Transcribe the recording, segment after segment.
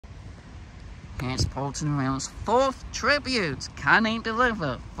It's Bolton Real's fourth tribute. Can he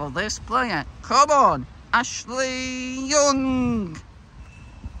deliver for this player? Come on, Ashley Young.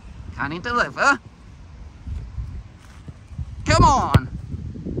 Can he deliver? Come on.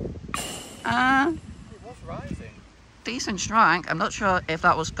 It was rising. Decent strike. I'm not sure if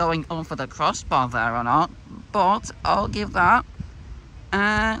that was going on for the crossbar there or not, but I'll give that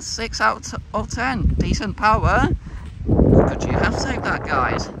 6 out of 10. Decent power. Could you have saved that,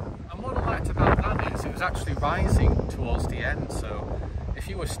 guys? And what I liked about that is it was actually rising towards the end, so if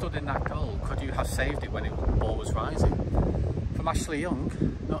you were stood in that goal, could you have saved it when the ball was rising? From Ashley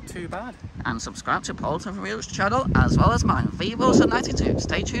Young, not too bad. And subscribe to Bolton Real's channel as well as mine, Vivos92.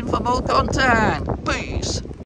 Stay tuned for more content. Peace.